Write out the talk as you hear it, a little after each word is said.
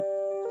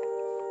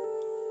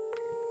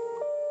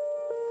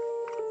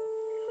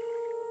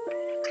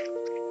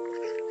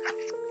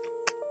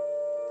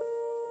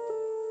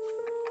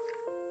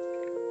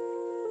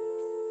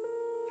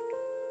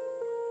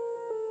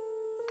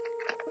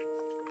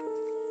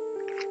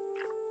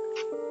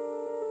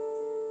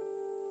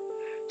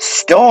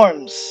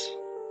Storms.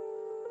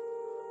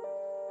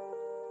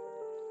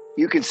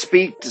 You can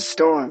speak to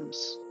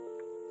storms.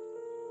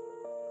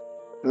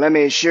 Let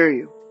me assure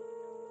you,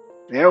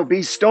 there will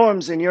be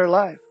storms in your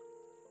life.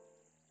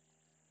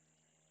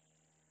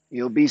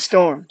 You'll be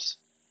storms.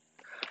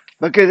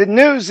 Because the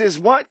news is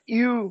what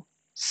you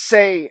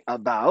say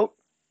about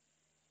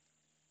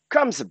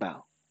comes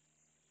about.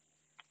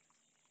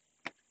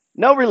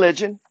 No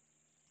religion,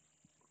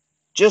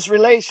 just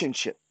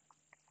relationship.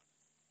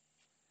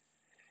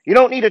 You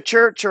don't need a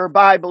church or a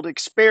Bible to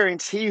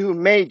experience He who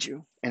made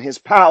you and His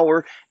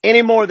power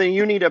any more than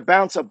you need to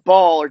bounce a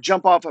ball or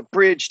jump off a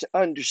bridge to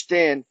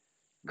understand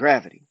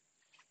gravity.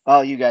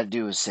 All you got to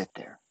do is sit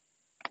there.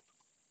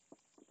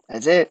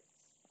 That's it.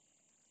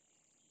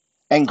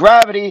 And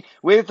gravity,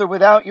 with or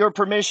without your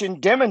permission,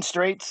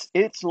 demonstrates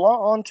its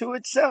law unto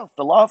itself,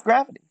 the law of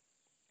gravity.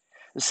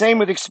 The same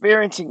with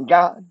experiencing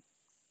God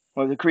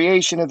or the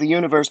creation of the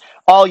universe.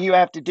 All you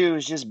have to do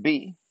is just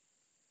be.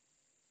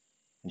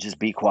 And just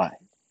be quiet.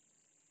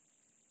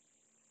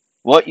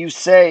 What you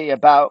say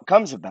about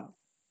comes about.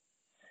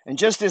 And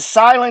just as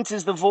silence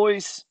is the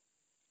voice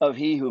of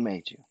He who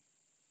made you.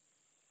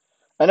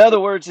 In other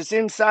words, it's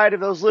inside of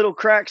those little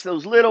cracks,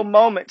 those little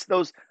moments,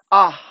 those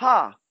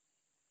aha,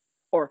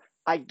 or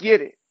I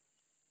get it.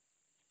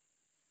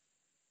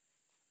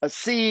 A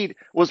seed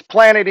was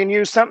planted in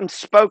you, something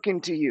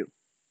spoken to you.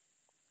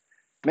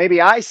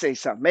 Maybe I say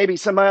something. Maybe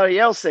somebody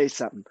else says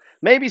something.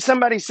 Maybe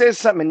somebody says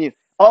something and you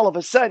all of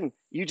a sudden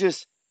you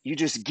just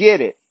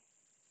get it.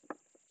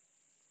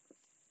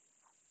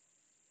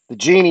 The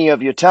genie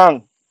of your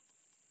tongue.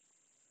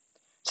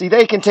 See,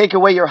 they can take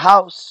away your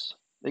house.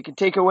 They can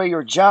take away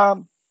your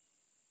job.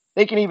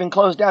 They can even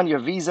close down your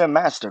Visa and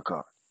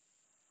MasterCard.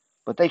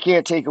 But they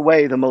can't take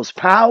away the most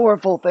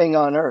powerful thing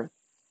on earth.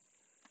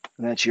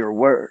 And that's your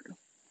word.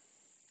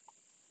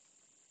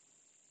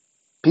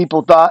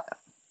 People thought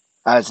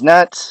I was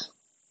nuts.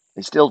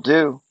 They still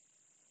do.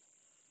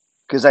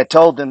 Because I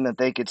told them that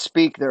they could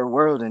speak their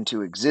word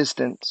into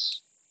existence.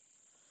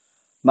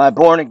 My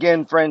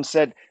born-again friend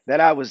said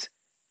that I was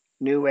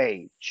New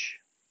Age.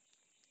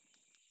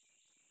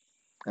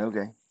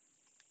 Okay.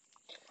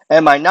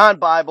 And my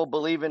non-Bible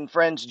believing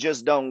friends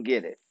just don't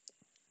get it.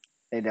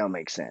 It don't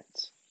make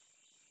sense.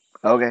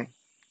 Okay.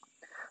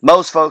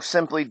 Most folks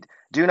simply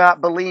do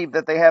not believe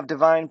that they have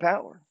divine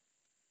power.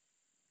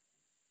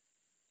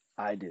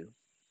 I do.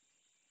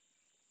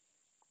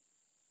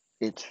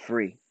 It's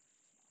free.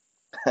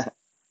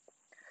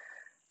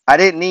 I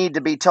didn't need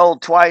to be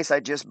told twice,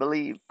 I just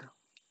believed.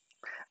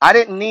 I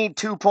didn't need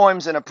 2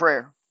 poems and a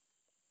prayer.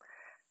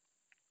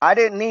 I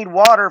didn't need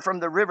water from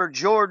the river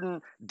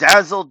Jordan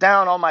dazzled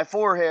down on my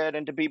forehead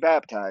and to be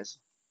baptized,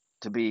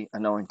 to be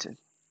anointed.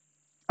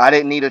 I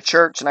didn't need a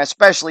church, and I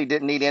especially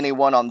didn't need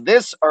anyone on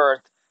this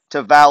earth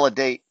to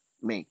validate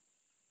me.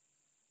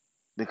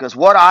 Because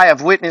what I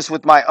have witnessed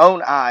with my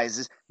own eyes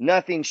is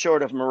nothing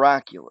short of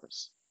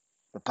miraculous.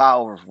 The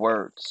power of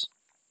words.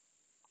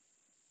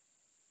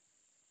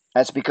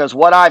 That's because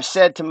what I've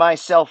said to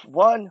myself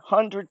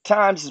 100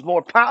 times is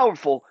more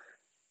powerful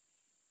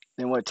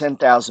than what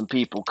 10,000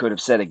 people could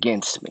have said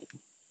against me.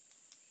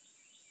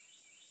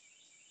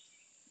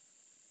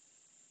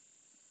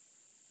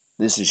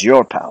 This is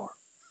your power.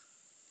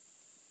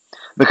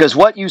 Because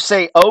what you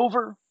say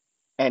over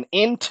and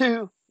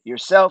into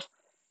yourself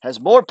has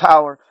more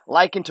power,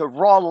 likened to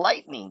raw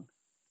lightning,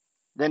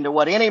 than to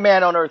what any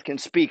man on earth can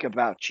speak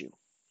about you.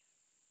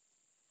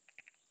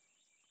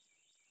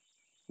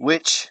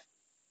 Which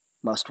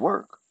must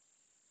work.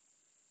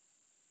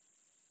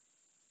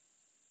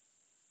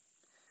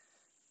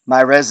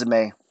 My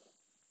resume.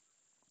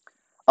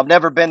 I've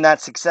never been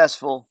that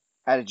successful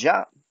at a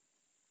job.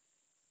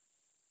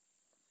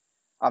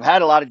 I've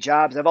had a lot of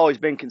jobs. I've always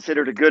been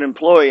considered a good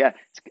employee.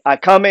 I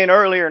come in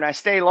earlier and I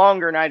stay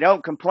longer and I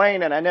don't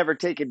complain and I never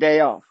take a day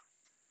off.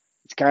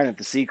 It's kind of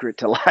the secret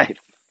to life,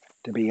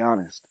 to be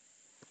honest.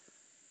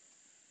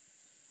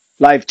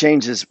 Life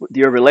changes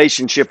your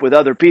relationship with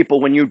other people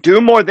when you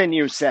do more than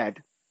you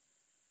said.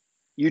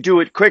 You do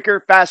it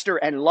quicker, faster,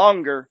 and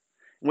longer.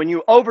 When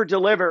you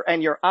over-deliver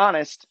and you're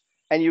honest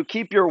and you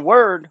keep your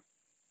word,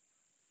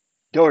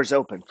 doors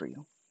open for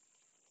you.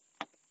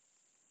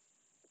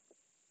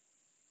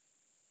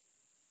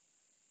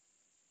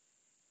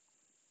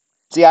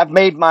 See, I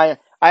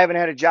haven't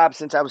had a job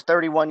since I was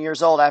 31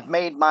 years old. I've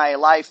made my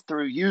life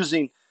through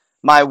using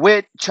my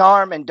wit,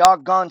 charm, and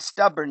doggone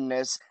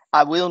stubbornness.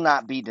 I will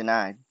not be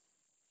denied.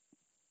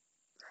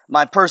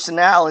 My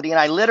personality, and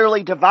I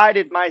literally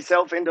divided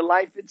myself into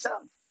life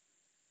itself.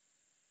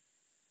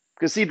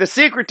 Because see, the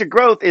secret to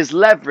growth is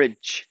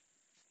leverage.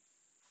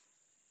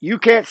 You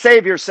can't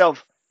save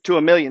yourself to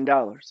 $1 million.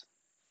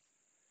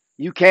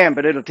 You can,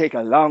 but it'll take a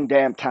long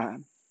damn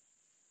time.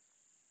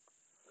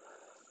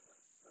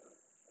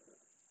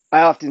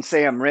 I often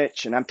say I'm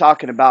rich, and I'm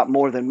talking about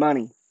more than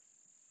money.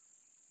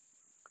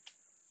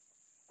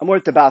 I'm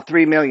worth about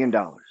 $3 million.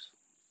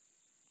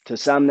 To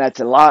some, that's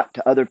a lot.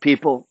 To other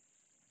people,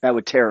 that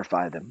would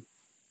terrify them.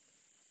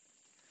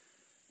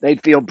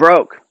 They'd feel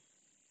broke.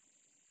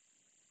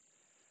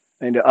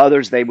 and to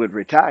others they would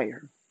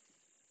retire.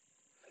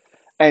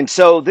 And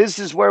so this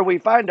is where we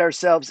find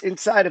ourselves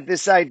inside of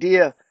this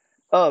idea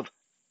of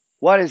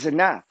what is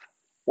enough?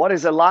 What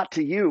is a lot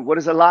to you? What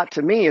is a lot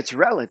to me? It's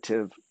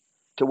relative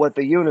to what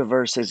the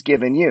universe has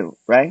given you,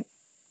 right?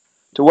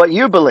 To what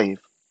you believe.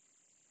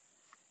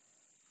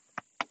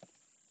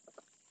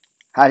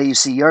 How do you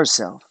see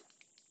yourself?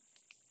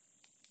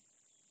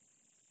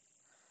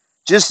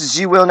 Just as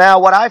you will now,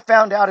 what I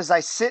found out as I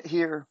sit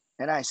here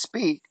and I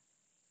speak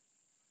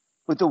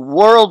with the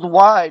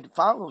worldwide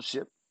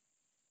fellowship,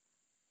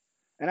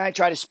 and I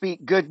try to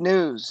speak good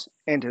news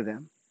into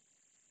them.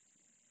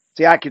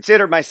 See, I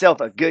consider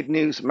myself a good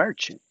news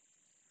merchant,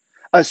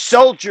 a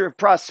soldier of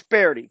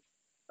prosperity,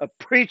 a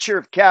preacher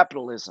of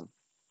capitalism.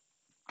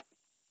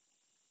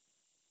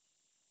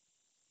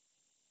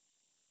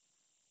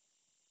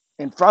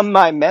 And from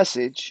my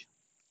message,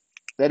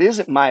 that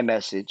isn't my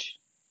message,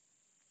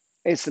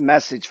 it's the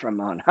message from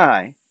on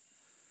high,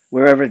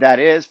 wherever that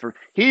is, for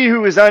he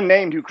who is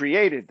unnamed who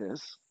created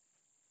this.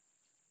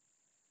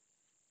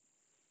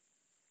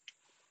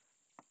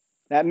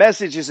 That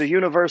message is a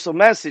universal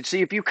message.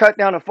 See, if you cut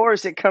down a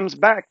forest, it comes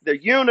back.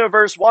 The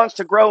universe wants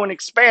to grow and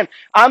expand.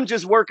 I'm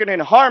just working in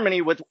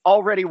harmony with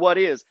already what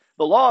is.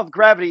 The law of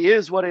gravity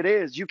is what it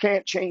is. You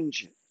can't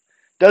change it.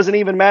 Doesn't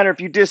even matter if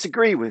you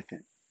disagree with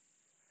it.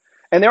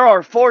 And there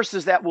are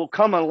forces that will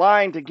come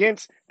aligned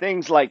against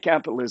things like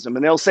capitalism.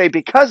 And they'll say,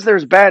 because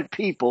there's bad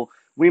people,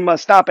 we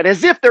must stop it.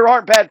 As if there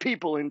aren't bad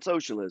people in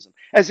socialism.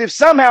 As if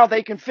somehow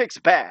they can fix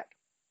bad.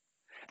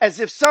 As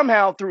if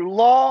somehow through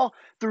law,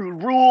 through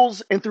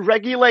rules, and through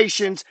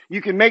regulations,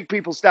 you can make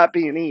people stop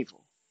being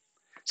evil.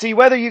 See,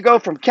 whether you go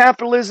from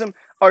capitalism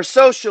or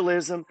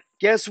socialism,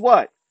 guess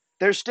what?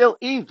 They're still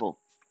evil.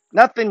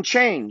 Nothing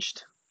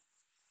changed.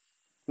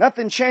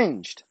 Nothing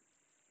changed.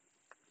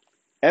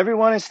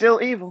 Everyone is still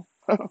evil.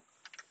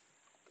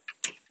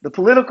 The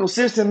political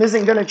system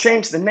isn't going to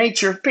change the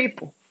nature of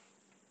people.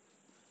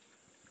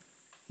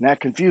 And that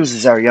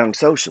confuses our young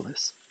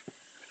socialists.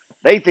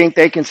 They think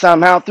they can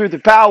somehow, through the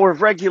power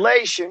of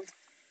regulation,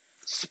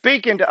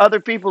 speak into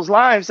other people's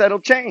lives that'll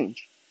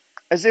change.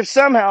 As if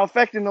somehow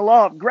affecting the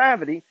law of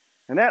gravity,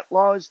 and that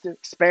law is to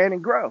expand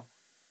and grow.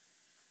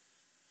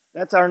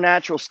 That's our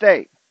natural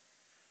state.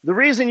 The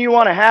reason you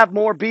want to have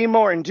more, be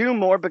more, and do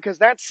more, because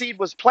that seed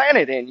was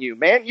planted in you,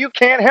 man. You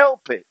can't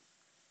help it.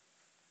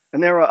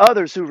 And there are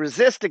others who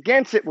resist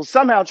against it, will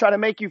somehow try to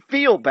make you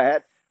feel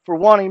bad for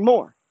wanting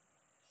more.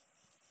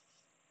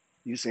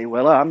 You say,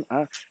 well,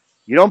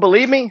 you don't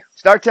believe me?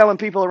 Start telling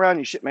people around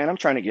you, shit, man, I'm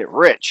trying to get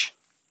rich.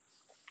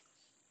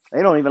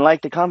 They don't even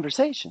like the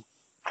conversation.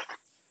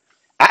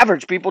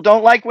 Average people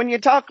don't like when you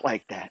talk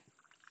like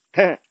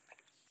that.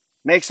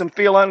 Makes them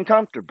feel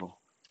uncomfortable.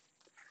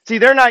 See,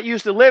 they're not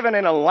used to living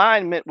in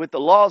alignment with the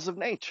laws of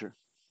nature.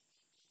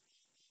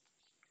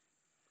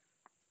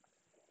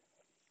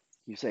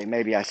 You say,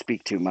 maybe I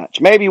speak too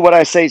much. Maybe what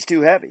I say is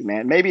too heavy,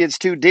 man. Maybe it's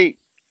too deep.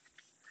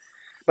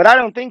 But I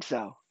don't think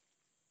so.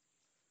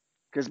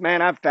 Because,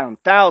 man, I've found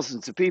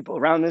thousands of people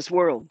around this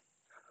world,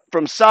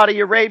 from Saudi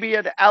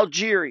Arabia to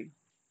Algeria,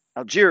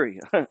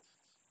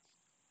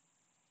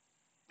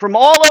 from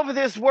all over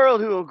this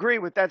world who agree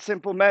with that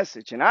simple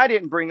message. And I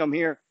didn't bring them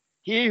here.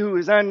 He who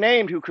is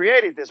unnamed, who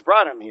created this,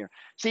 brought them here.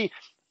 See,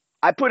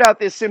 I put out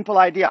this simple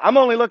idea. I'm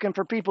only looking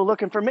for people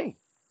looking for me.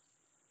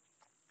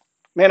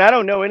 Man, I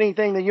don't know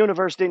anything the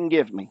universe didn't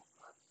give me.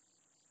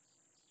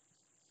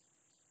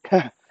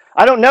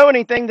 I don't know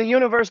anything the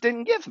universe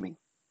didn't give me.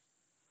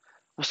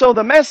 So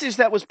the message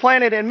that was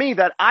planted in me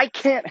that I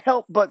can't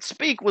help but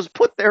speak was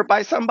put there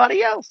by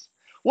somebody else.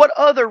 What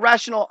other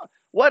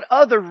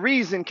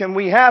reason can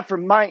we have for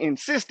my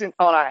insisting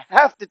on I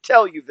have to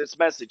tell you this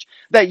message?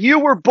 That you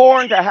were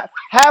born to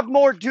have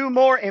more, do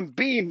more, and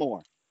be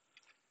more.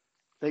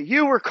 That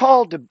you were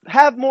called to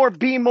have more,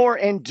 be more,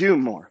 and do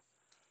more.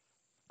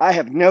 I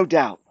have no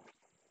doubt.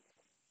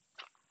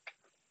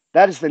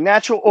 That is the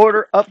natural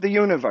order of the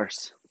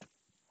universe.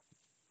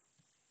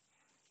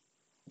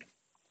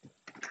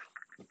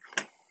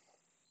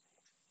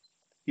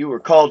 You were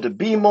called to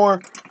be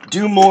more,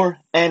 do more,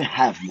 and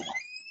have more.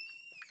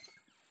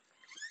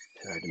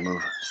 Try to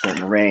move. It's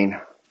starting to rain.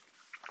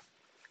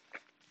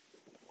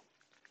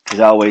 There's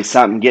always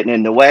something getting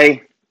in the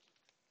way.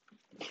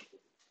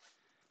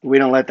 We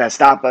don't let that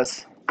stop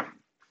us.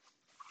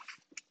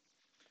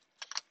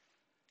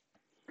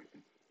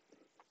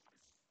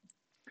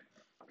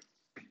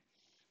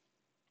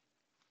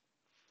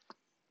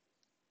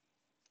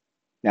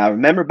 Now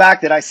remember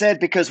back that I said,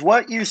 because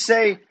what you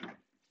say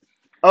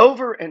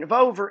over and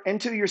over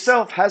into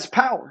yourself has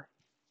power.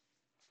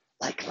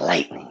 Like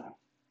lightning.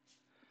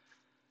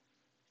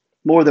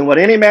 More than what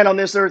any man on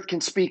this earth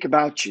can speak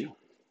about you.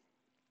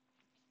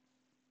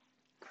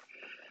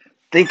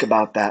 Think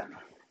about that.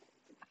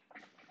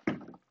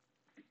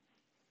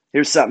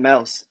 Here's something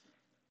else.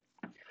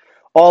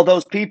 All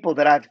those people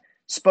that I've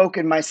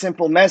spoken my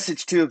simple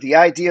message to of the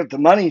idea of the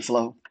money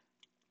flow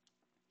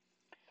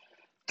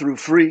through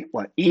free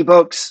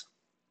ebooks,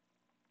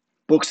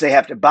 books they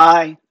have to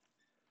buy,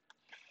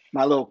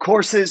 my little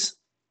courses,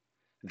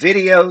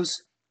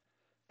 videos,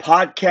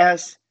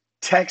 podcasts,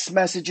 text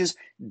messages,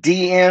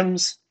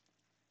 DMs,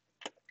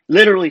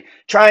 literally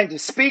trying to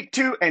speak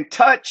to and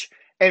touch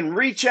and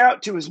reach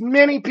out to as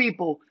many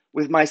people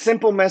with my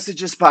simple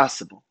message as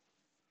possible.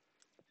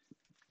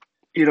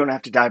 You don't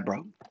have to die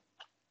broke.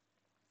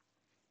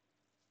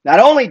 Not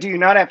only do you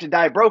not have to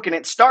die broke, and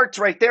it starts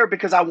right there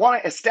because I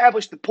want to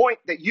establish the point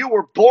that you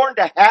were born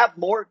to have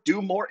more,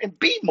 do more, and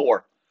be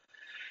more.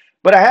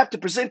 But I have to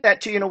present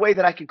that to you in a way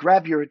that I could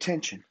grab your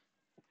attention.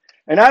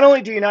 And not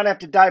only do you not have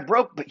to die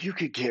broke, but you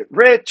could get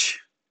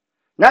rich.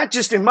 Not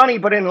just in money,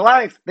 but in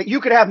life, that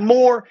you could have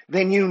more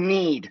than you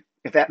need,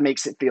 if that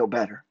makes it feel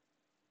better.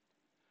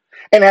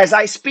 And as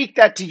I speak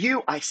that to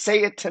you, I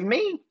say it to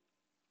me.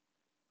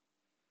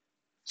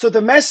 So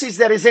the message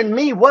that is in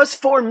me was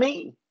for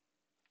me.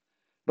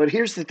 But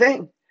here's the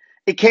thing.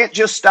 It can't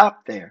just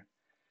stop there.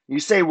 You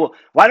say, well,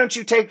 why don't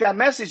you take that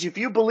message? If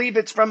you believe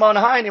it's from on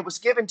high and it was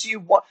given to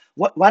you,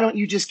 why don't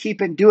you just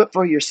keep and do it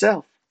for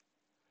yourself?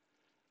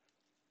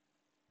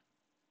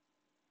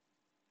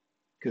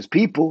 Because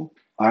people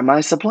are my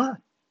supply.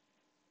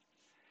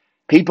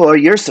 People are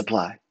your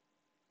supply.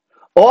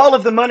 All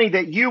of the money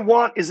that you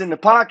want is in the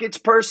pockets,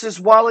 purses,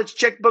 wallets,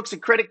 checkbooks,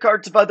 and credit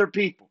cards of other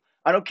people.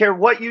 I don't care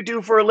what you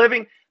do for a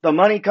living. The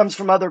money comes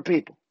from other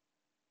people.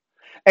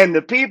 And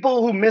the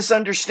people who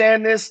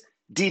misunderstand this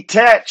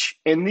detach.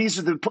 And these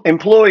are the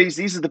employees.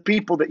 These are the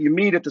people that you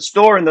meet at the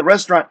store and the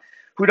restaurant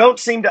who don't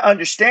seem to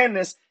understand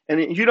this.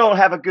 And you don't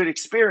have a good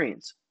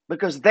experience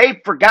because they've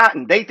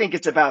forgotten. They think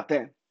it's about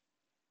them.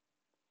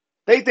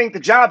 They think the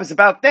job is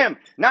about them,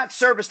 not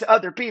service to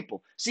other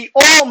people. See,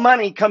 all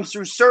money comes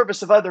through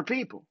service of other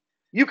people.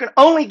 You can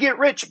only get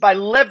rich by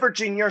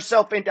leveraging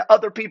yourself into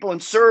other people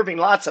and serving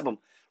lots of them.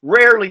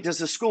 Rarely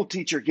does a school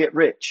teacher get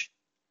rich.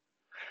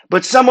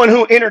 But someone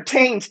who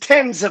entertains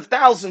tens of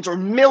thousands or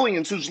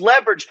millions, who's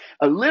leveraged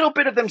a little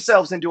bit of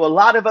themselves into a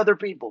lot of other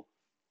people.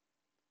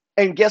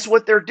 And guess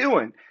what they're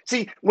doing?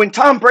 See, when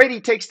Tom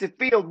Brady takes the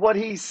field, what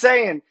he's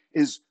saying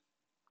is,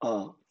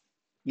 oh,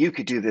 you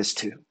could do this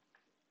too.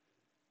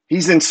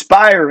 He's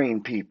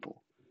inspiring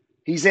people.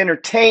 He's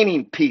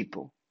entertaining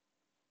people.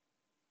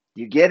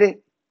 You get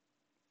it?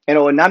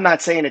 And I'm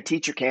not saying a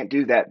teacher can't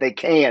do that. They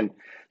can.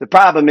 The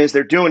problem is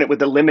they're doing it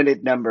with a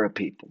limited number of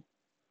people.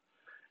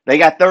 They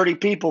got 30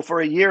 people for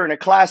a year in a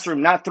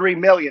classroom, not 3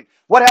 million.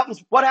 What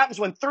happens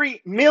when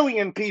 3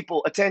 million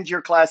people attend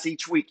your class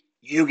each week?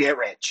 You get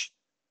rich.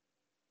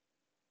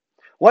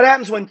 What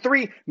happens when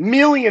 3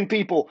 million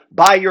people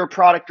buy your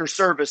product or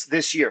service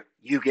this year?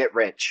 You get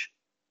rich.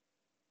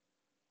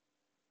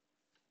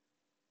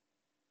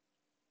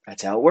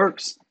 That's how it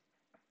works.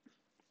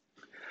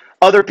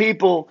 Other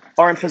people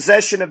are in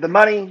possession of the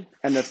money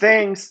and the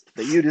things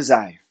that you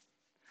desire.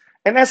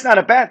 And that's not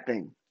a bad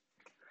thing.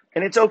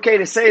 And it's okay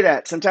to say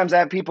that. Sometimes I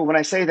have people, when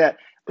I say that,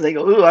 they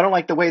go, ooh, I don't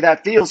like the way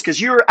that feels, because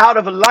you're out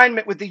of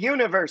alignment with the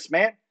universe,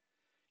 man.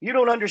 You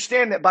don't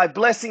understand that by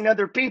blessing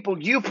other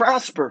people, you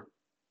prosper.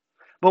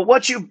 But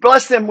what you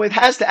bless them with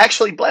has to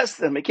actually bless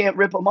them. It can't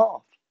rip them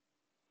off.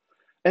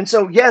 And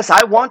so, yes,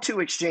 I want to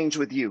exchange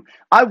with you.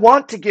 I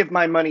want to give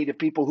my money to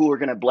people who are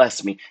going to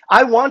bless me.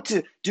 I want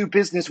to do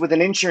business with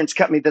an insurance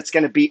company that's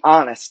going to be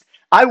honest.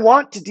 I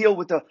want to deal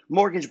with a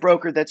mortgage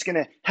broker that's going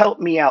to help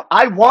me out.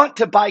 I want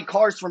to buy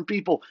cars from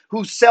people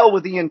who sell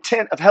with the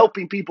intent of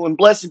helping people and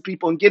blessing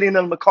people and getting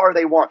them the car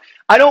they want.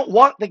 I don't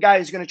want the guy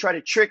who's going to try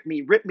to trick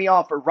me, rip me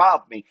off, or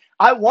rob me.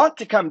 I want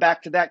to come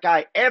back to that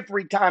guy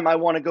every time I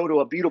want to go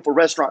to a beautiful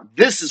restaurant.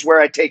 This is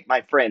where I take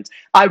my friends.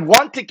 I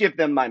want to give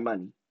them my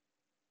money.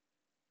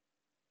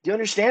 Do you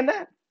understand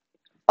that?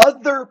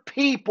 Other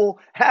people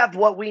have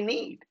what we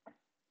need.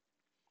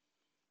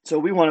 So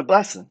we want to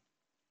bless them.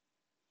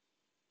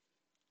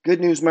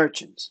 Good news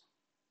merchants.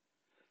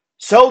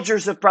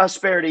 Soldiers of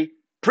prosperity,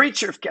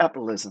 preacher of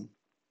capitalism.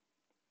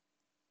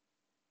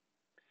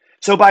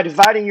 So by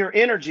dividing your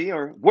energy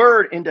or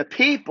word into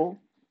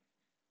people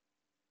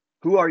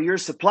who are your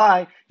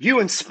supply, you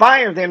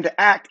inspire them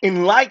to act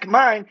in like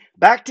mind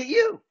back to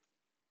you.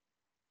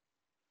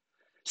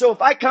 So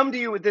if I come to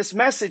you with this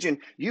message and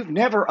you've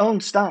never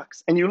owned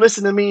stocks and you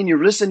listen to me and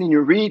you listen and you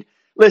read,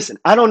 listen,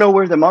 I don't know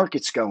where the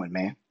market's going,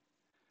 man.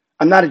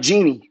 I'm not a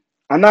genie.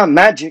 I'm not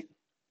magic.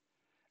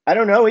 I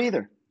don't know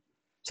either.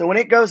 So when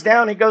it goes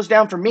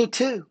down for me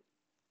too.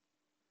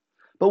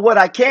 But what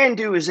I can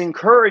do is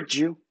encourage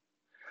you.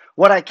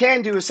 What I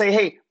can do is say,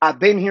 hey, I've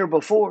been here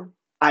before.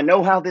 I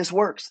know how this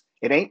works.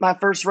 It ain't my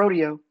first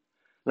rodeo.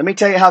 Let me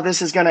tell you how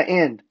this is going to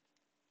end.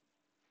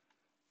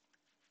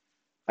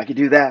 I could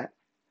do that.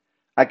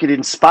 I could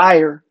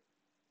inspire.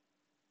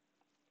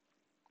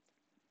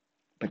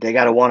 But they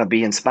got to want to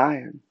be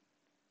inspired.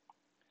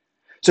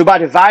 So by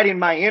dividing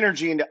my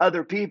energy into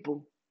other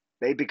people,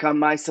 they become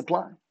my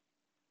supply.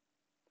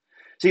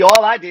 See,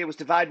 all I did was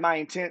divide my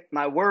intent,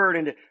 my word,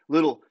 into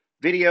little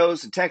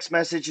videos and text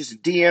messages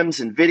and DMs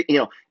and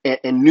video,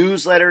 and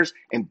newsletters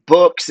and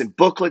books and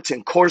booklets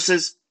and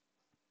courses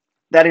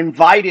that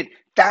invited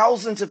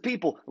thousands of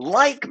people,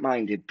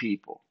 like-minded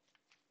people,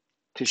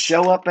 to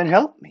show up and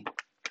help me.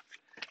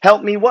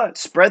 Help me what?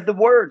 Spread the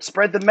word,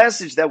 spread the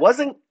message that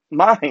wasn't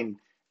mine.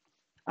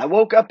 I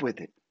woke up with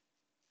it.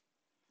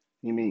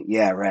 You mean,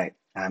 yeah, right.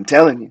 I'm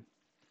telling you.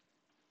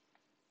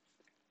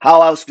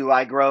 How else do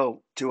I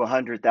grow to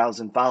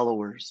 100,000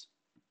 followers?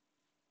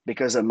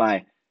 Because of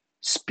my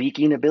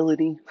speaking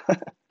ability?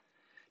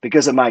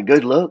 Because of my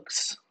good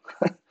looks?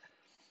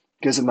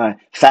 Because of my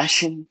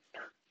fashion?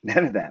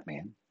 None of that,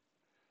 man.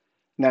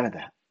 None of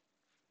that.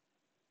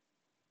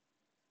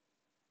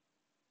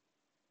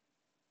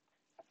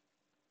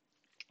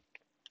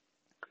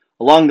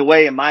 Along the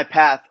way in my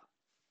path,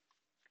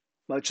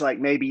 much like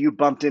maybe you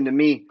bumped into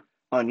me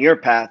on your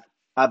path,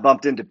 I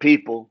bumped into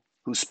people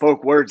who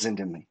spoke words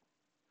into me.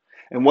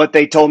 And what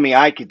they told me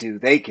I could do,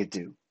 they could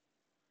do.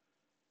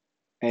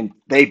 And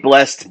they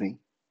blessed me.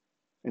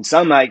 And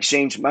some I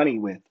exchanged money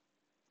with,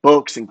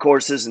 books and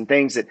courses and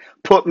things that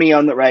put me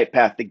on the right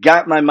path, that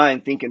got my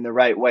mind thinking the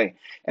right way.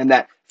 And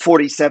that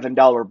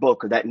 $47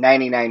 book or that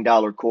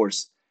 $99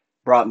 course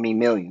brought me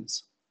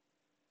millions.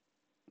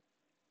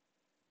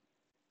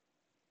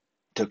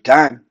 It took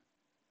time.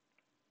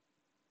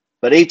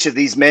 But each of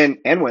these men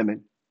and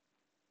women,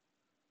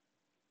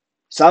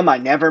 some I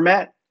never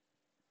met,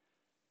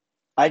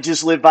 I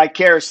just lived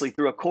vicariously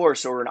through a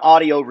course or an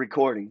audio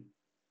recording.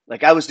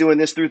 Like I was doing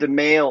this through the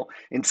mail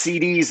and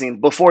CDs and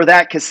before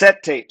that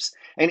cassette tapes.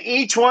 And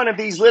each one of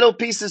these little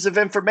pieces of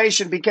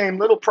information became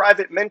little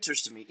private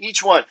mentors to me.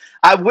 Each one,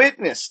 I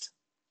witnessed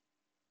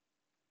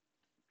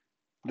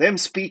them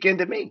speak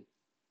into me.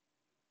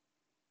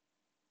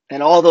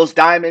 And all those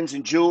diamonds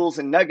and jewels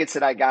and nuggets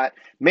that I got,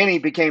 many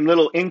became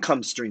little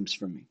income streams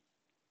for me.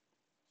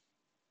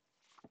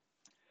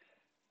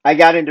 I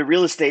got into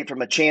real estate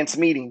from a chance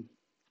meeting.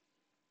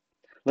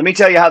 Let me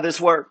tell you how this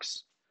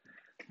works.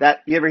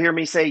 That you ever hear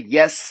me say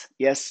yes,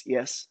 yes,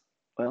 yes?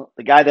 Well,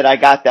 the guy that I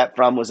got that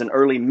from was an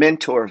early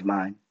mentor of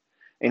mine,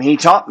 and he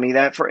taught me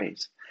that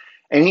phrase.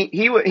 And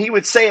he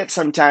would say it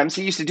sometimes.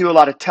 He used to do a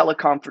lot of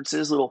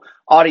teleconferences, little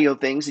audio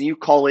things, and you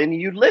call in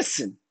and you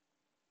listen.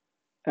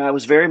 And I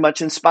was very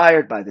much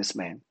inspired by this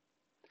man.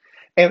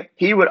 And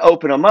he would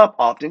open them up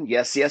often,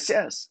 yes, yes,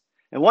 yes.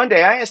 And one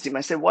day I asked him,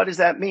 I said, what does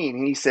that mean?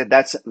 And he said,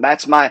 that's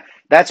my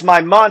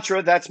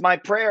mantra, that's my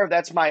prayer,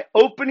 that's my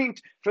opening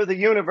for the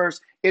universe.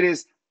 It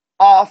is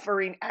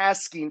offering,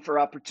 asking for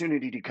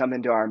opportunity to come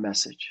into our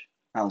message.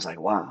 I was like,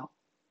 wow,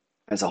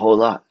 that's a whole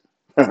lot.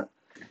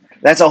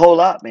 That's a whole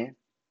lot, man.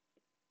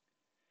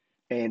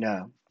 And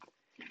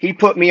he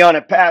put me on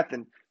a path.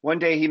 And one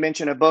day he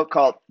mentioned a book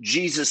called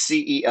Jesus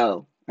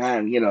CEO.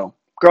 And,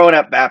 growing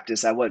up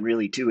Baptist, I wasn't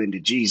really too into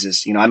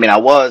Jesus. I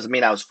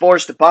was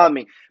forced upon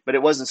me, but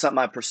it wasn't something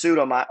I pursued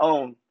on my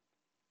own.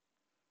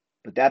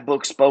 But that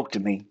book spoke to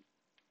me.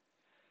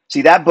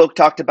 See, that book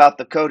talked about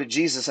the code of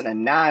Jesus in a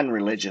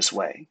non-religious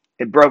way.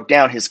 It broke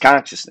down his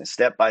consciousness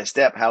step by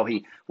step, how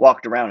he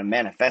walked around and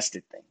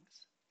manifested things.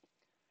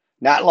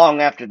 Not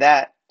long after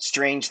that,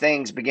 strange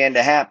things began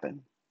to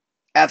happen.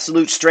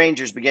 Absolute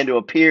strangers began to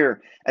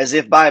appear as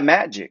if by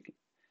magic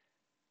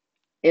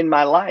in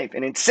my life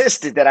and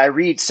insisted that I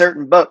read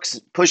certain books,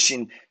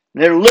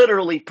 they're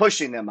literally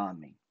pushing them on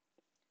me.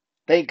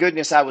 Thank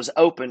goodness I was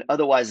open,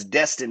 otherwise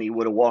destiny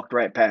would have walked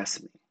right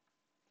past me.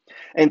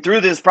 And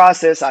through this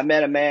process, I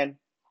met a man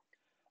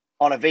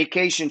on a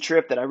vacation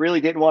trip that I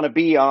really didn't want to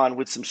be on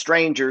with some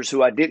strangers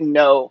who I didn't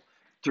know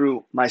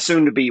through my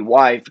soon-to-be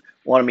wife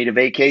wanted me to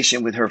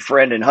vacation with her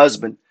friend and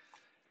husband.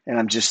 And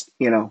I'm just,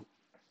 I'm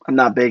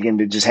not big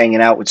into just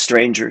hanging out with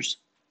strangers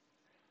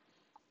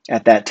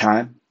at that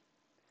time.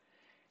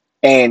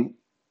 And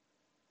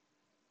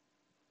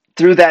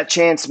through that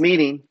chance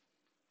meeting,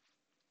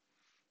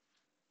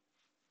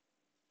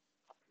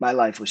 my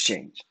life was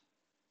changed.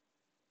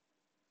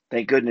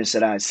 Thank goodness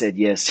that I said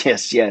yes,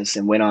 yes, yes,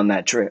 and went on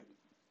that trip.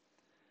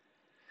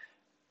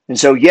 And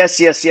so, yes,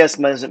 yes, yes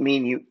doesn't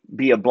mean you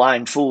be a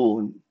blind fool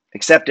and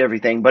accept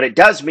everything, but it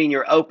does mean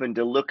you're open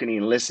to looking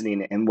and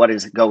listening and what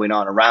is going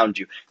on around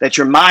you, that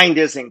your mind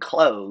isn't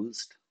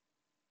closed,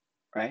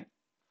 right?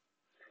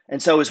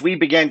 And so as we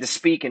began to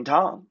speak and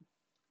talk,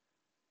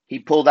 he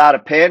pulled out a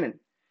pen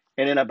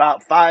and in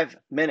about 5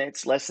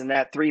 minutes, less than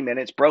that, 3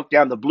 minutes, broke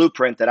down the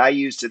blueprint that I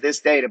use to this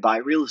day to buy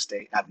real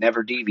estate. I've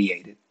never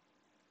deviated.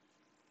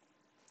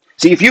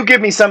 See, if you give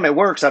me something that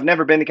works, I've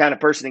never been the kind of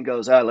person that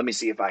goes, let me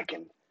see if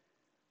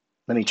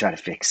let me try to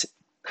fix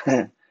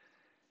it.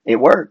 It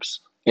works.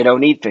 It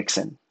don't need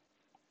fixing.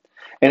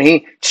 And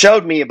he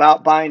showed me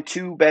about buying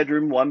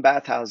 2-bedroom,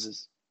 1-bath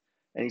houses.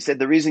 And he said,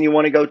 the reason you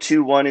want to go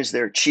 2-1 is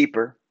they're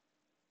cheaper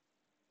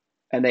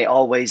and they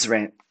always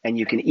rent and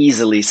you can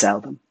easily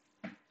sell them.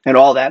 And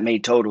all that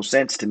made total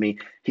sense to me.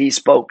 He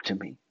spoke to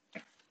me.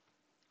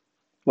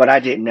 What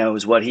I didn't know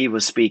is what he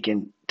was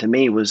speaking to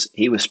me was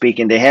he was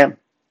speaking to him.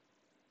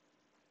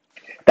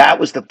 That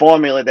was the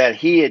formula that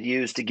he had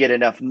used to get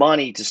enough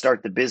money to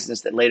start the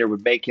business that later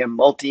would make him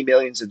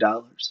multi-millions of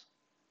dollars.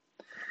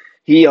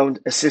 He owned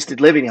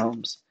assisted living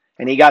homes,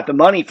 and he got the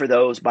money for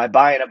those by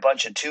buying a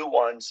bunch of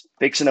 2-1s,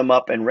 fixing them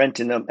up and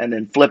renting them and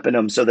then flipping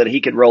them so that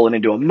he could roll it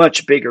into a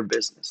much bigger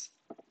business.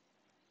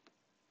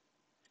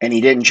 And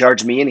he didn't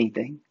charge me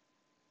anything.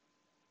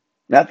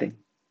 Nothing.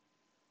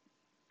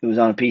 It was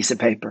on a piece of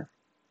paper.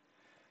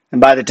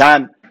 And by the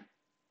time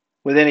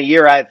Within a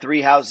year, I had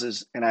 3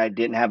 houses and I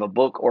didn't have a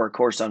book or a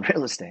course on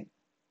real estate.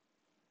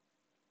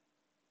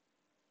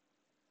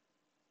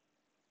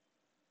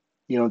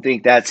 You don't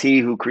think that's he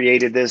who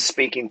created this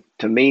speaking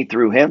to me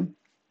through him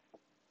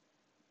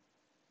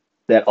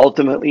that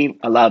ultimately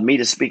allowed me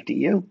to speak to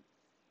you?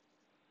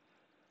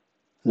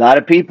 A lot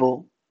of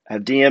people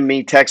have DM'd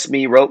me, text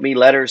me, wrote me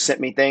letters, sent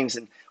me things.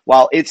 And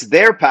while it's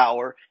their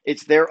power,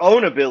 it's their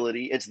own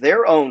ability, it's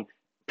their own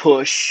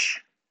push,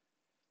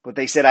 but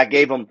they said I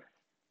gave them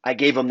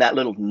that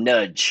little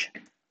nudge.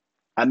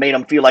 I made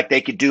them feel like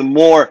they could do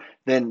more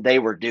than they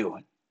were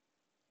doing.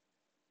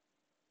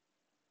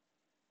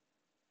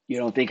 You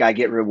don't think I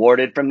get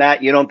rewarded from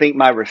that? You don't think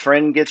my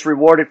friend gets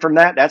rewarded from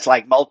that? That's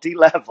like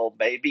multi-level,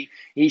 baby.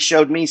 He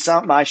showed me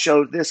something, I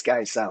showed this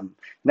guy something.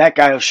 And that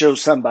guy will show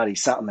somebody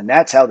something. And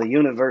that's how the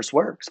universe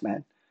works,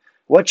 man.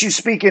 What you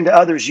speak into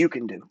others, you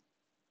can do.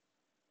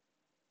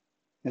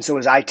 And so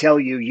as I tell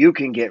you, you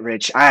can get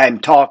rich, I'm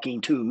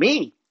talking to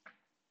me.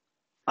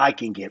 I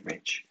can get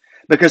rich.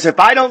 Because if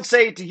I don't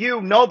say it to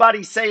you,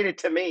 nobody's saying it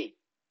to me.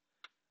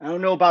 I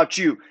don't know about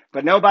you,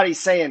 but nobody's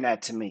saying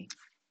that to me.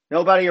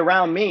 Nobody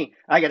around me.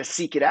 I got to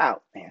seek it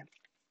out, man.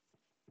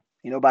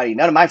 None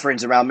of my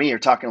friends around me are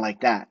talking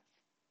like that.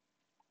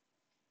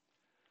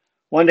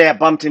 One day I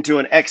bumped into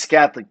an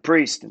ex-Catholic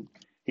priest, and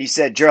he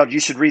said, Gerald, you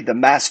should read The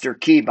Master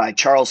Key by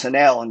Charles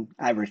Hannell. And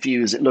I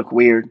refused. It looked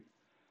weird.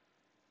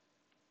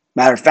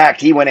 Matter of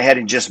fact, he went ahead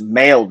and just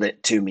mailed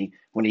it to me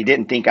when he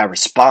didn't think I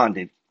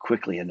responded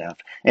quickly enough.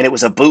 And it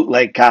was a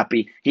bootleg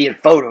copy. He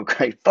had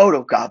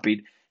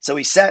photocopied. So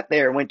he sat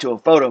there and went to a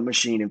photo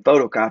machine and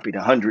photocopied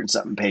 100 and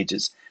something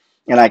pages.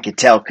 And I could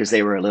tell because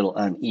they were a little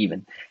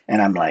uneven.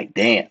 And I'm like,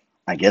 damn,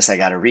 I guess I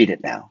got to read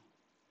it now.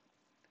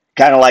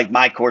 Kind of like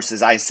my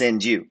courses I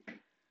send you.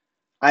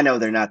 I know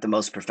they're not the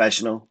most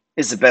professional.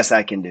 It's the best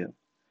I can do.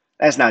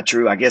 That's not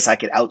true. I guess I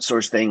could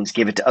outsource things,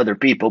 give it to other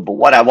people. But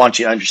what I want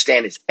you to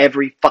understand is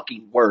every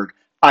fucking word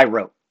I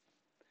wrote,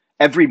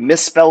 every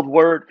misspelled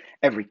word,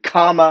 every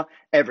comma,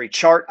 every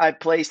chart I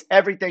placed,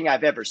 everything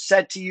I've ever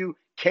said to you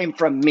came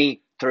from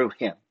me through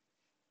him.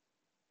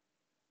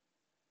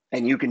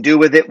 And you can do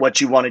with it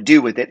what you want to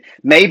do with it.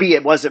 Maybe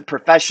it wasn't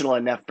professional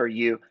enough for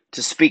you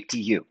to speak to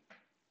you.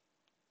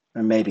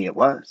 Or maybe it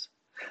was.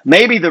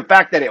 Maybe the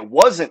fact that it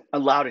wasn't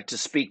allowed it to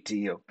speak to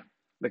you.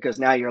 Because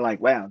now you're like,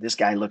 wow, this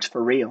guy looks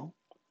for real.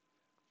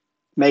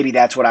 Maybe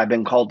that's what I've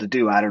been called to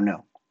do. I don't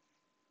know.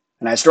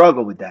 And I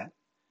struggle with that.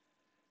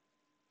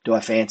 Do I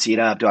fancy it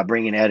up? Do I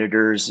bring in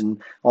editors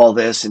and all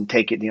this and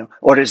take it,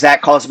 or does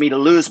that cause me to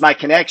lose my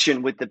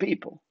connection with the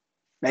people?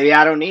 Maybe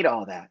I don't need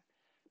all that.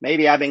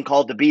 Maybe I've been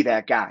called to be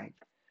that guy.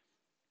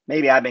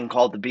 Maybe I've been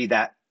called to be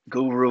that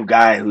guru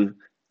guy who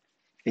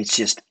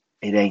it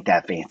ain't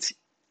that fancy.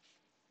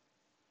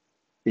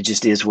 It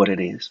just is what it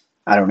is.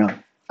 I don't know.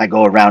 I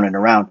go around and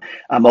around.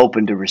 I'm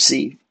open to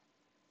receive.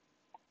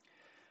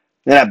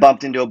 Then I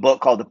bumped into a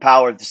book called The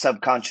Power of the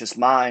Subconscious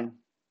Mind.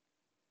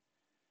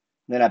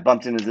 Then I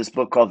bumped into this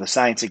book called The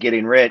Science of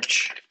Getting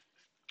Rich.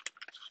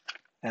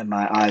 And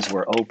my eyes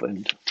were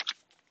opened.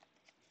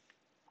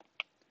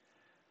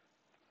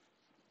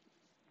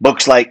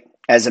 Books like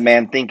As a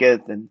Man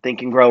Thinketh and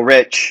Think and Grow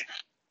Rich.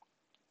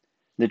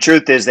 The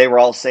truth is they were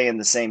all saying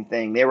the same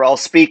thing. They were all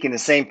speaking the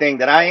same thing,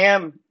 that I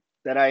am,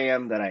 that I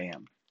am, that I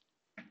am.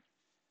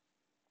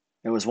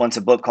 There was once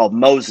a book called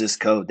Moses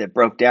Code that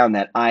broke down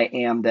that I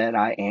am that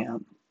I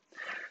am.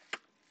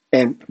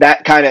 And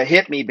that kind of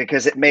hit me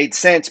because it made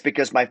sense,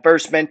 because my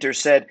first mentor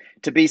said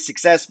to be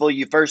successful,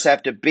 you first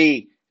have to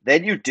be,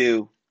 then you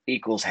do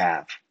equals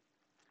have.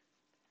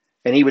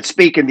 And he would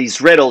speak in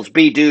these riddles,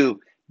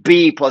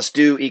 be plus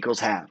do equals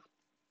have.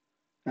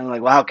 And I'm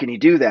like, well, how can you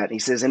do that? And he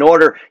says,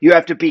 you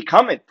have to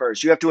become it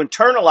first. You have to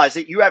internalize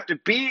it. You have to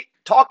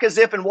talk as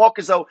if and walk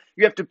as though.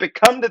 You have to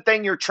become the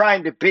thing you're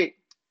trying to be.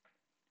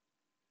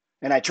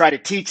 And I try to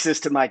teach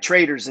this to my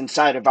traders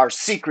inside of our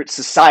secret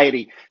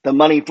society, the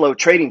Money Flow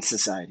Trading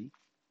Society.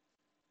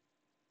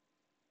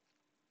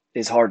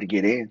 It's hard to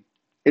get in.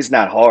 It's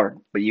not hard,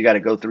 but you got to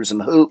go through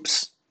some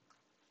hoops.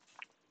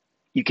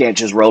 You can't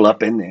just roll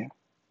up in there.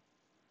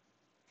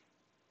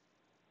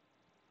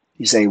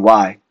 You say,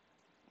 why?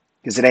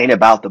 Because it ain't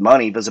about the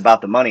money. If it's about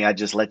the money, I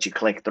just let you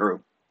click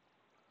through.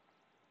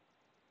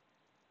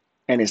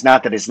 And it's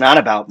not that it's not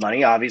about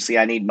money. Obviously,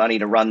 I need money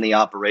to run the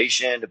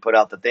operation, to put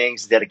out the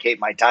things, dedicate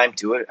my time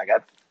to it.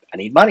 I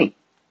need money.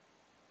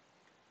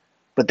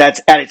 But that's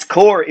at its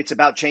core, it's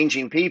about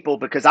changing people,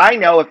 because I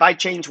know if I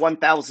change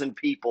 1,000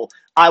 people,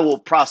 I will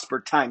prosper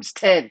times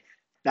 10.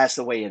 That's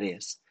the way it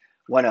is.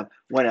 When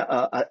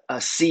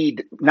a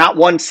seed, not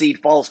one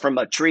seed falls from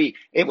a tree,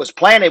 it was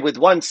planted with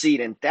one seed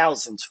and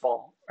thousands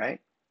fall,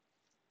 right?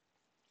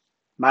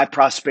 My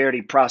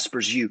prosperity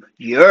prospers you.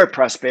 Your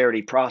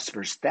prosperity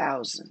prospers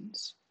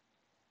thousands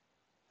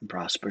and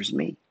prospers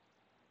me.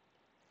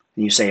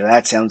 And you say, well,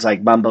 that sounds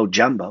like mumbo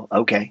jumbo.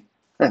 Okay.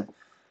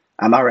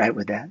 I'm all right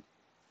with that.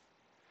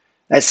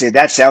 That's it.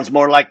 That sounds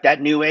more like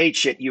that new age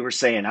shit you were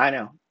saying. I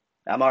know.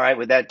 I'm all right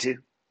with that too.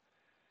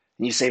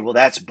 And you say, well,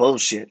 that's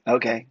bullshit.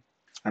 Okay.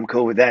 I'm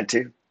cool with that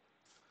too.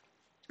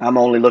 I'm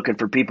only looking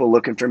for people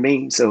looking for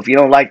me. So if you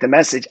don't like the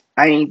message,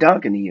 I ain't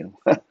talking to you.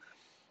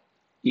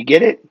 You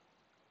get it?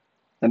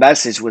 The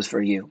message was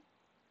for you.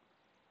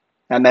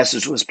 That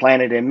message was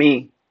planted in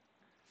me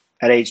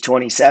at age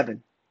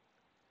 27.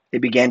 It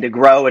began to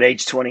grow at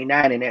age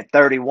 29. And at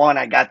 31,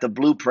 I got the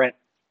blueprint.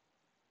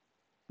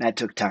 That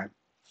took time.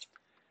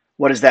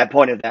 What is that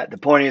point of that? The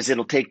point is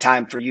it'll take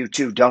time for you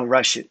too. Don't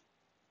rush it.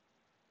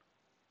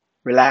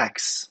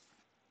 Relax.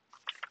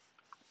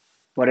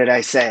 What did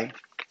I say?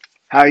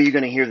 How are you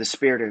going to hear the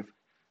spirit of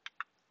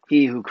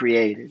he who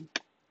created?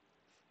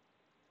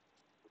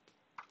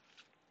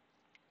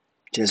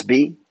 Just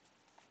be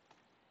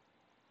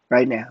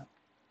right now.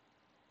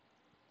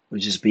 Or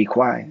just be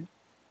quiet.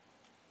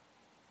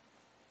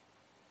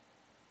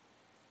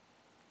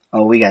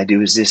 All we got to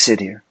do is just sit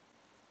here.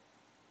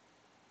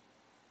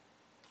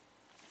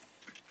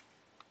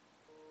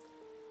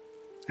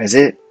 That's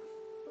it.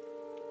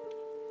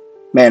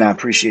 Man, I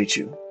appreciate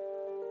you.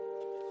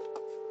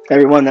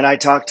 Everyone that I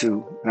talk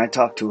to, and I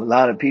talk to a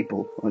lot of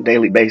people on a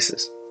daily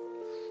basis.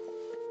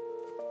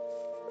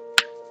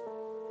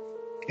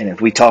 And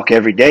if we talk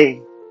every day,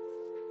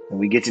 and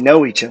we get to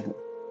know each other.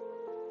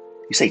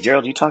 You say,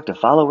 Gerald, you talk to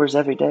followers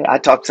every day? I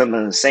talk to some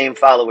of the same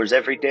followers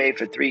every day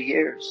for 3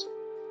 years.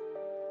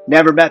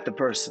 Never met the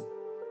person.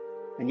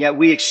 And yet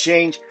we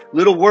exchange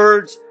little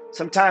words,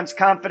 sometimes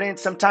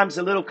confidence, sometimes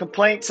a little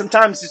complaint,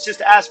 sometimes it's just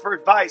to ask for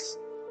advice.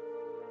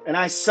 And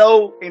I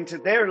sow into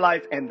their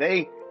life and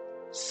they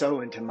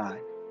sow into mine.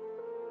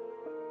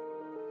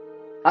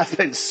 I've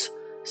been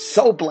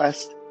so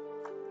blessed.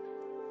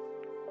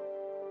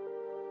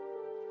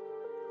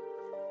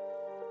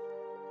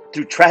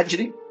 Through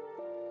tragedy.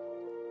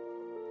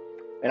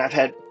 And I've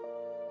had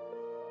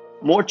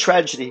more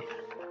tragedy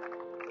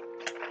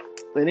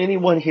than any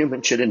one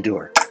human should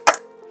endure.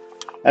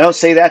 I don't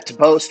say that to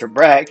boast or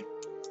brag.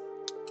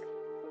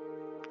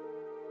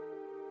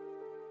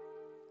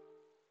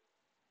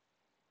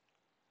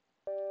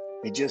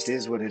 It just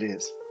is what it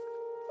is.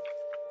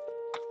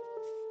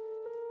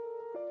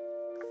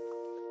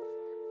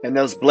 And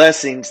those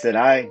blessings that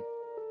I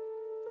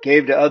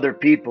gave to other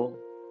people,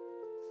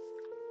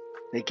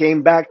 they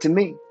came back to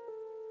me.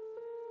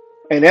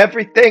 And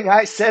everything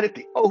I said at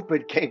the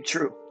open came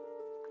true.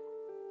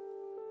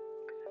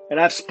 And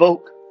I've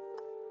spoke.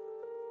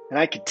 And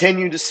I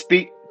continue to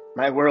speak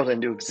my world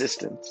into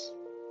existence.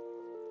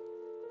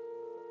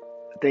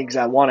 The things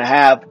I want to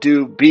have,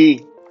 do,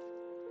 be.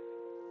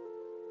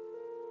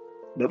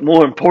 But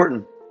more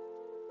important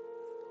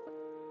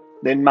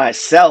than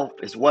myself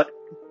is what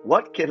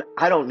can,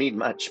 I don't need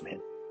much, man.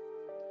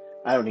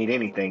 I don't need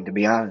anything, to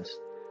be honest.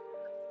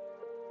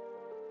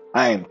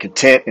 I am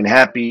content and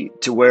happy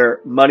to wear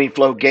Money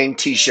Flow Gang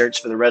t-shirts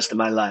for the rest of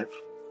my life.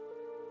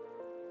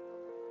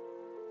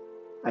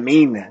 I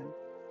mean that.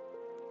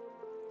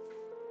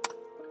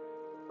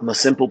 I'm a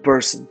simple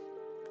person.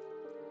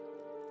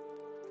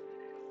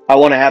 I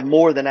want to have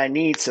more than I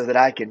need so that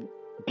I can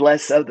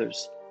bless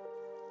others.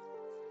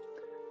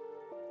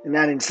 And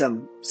not in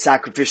some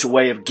sacrificial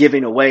way of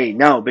giving away.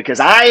 No,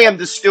 because I am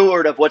the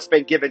steward of what's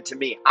been given to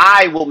me.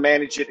 I will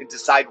manage it and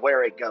decide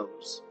where it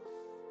goes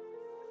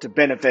to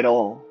benefit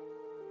all.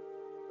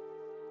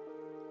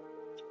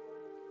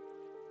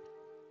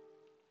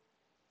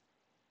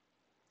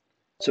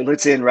 So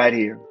let's end right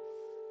here.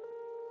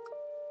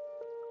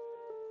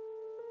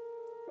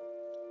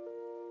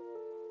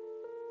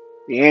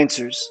 The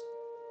answers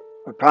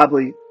are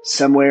probably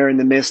somewhere in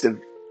the midst of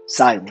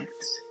silence.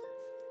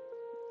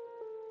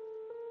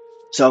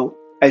 So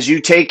as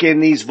you take in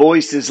these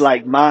voices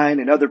like mine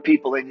and other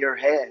people in your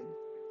head,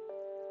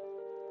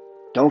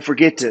 don't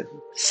forget to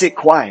sit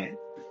quiet,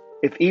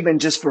 if even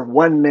just for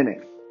 1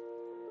 minute,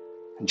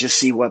 and just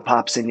see what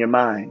pops in your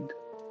mind.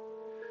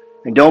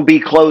 And don't be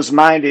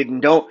closed-minded,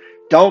 and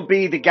don't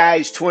be the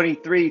guys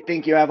 23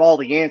 think you have all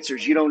the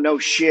answers. You don't know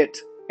shit,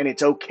 and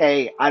it's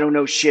okay. I don't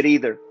know shit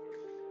either.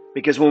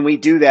 Because when we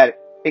do that,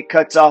 it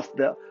cuts off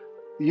the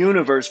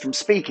universe from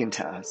speaking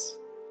to us.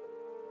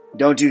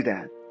 Don't do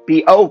that.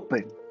 Be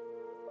open.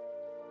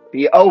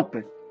 Be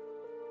open.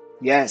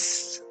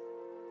 Yes.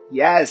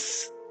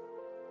 Yes.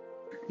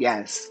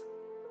 Yes.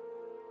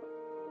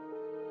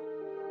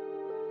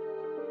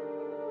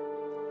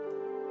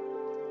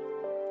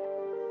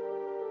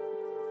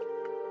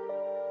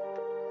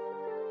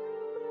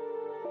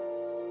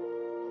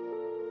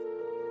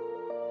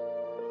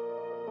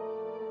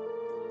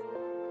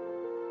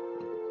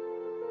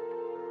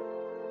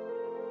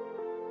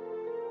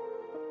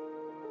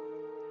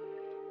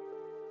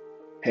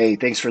 Hey,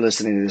 thanks for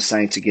listening to the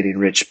Science of Getting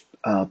Rich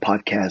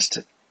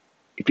podcast.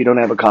 If you don't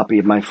have a copy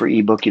of my free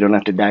ebook, you don't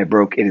have to die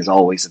broke. It is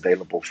always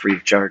available free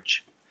of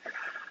charge.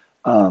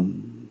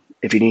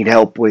 If you need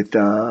help with,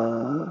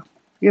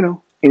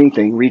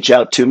 anything, reach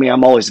out to me.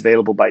 I'm always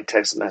available by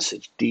text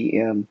message,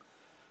 DM,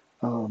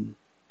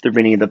 through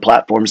any of the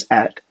platforms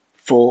at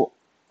Full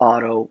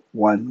Auto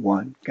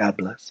 11. God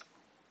bless.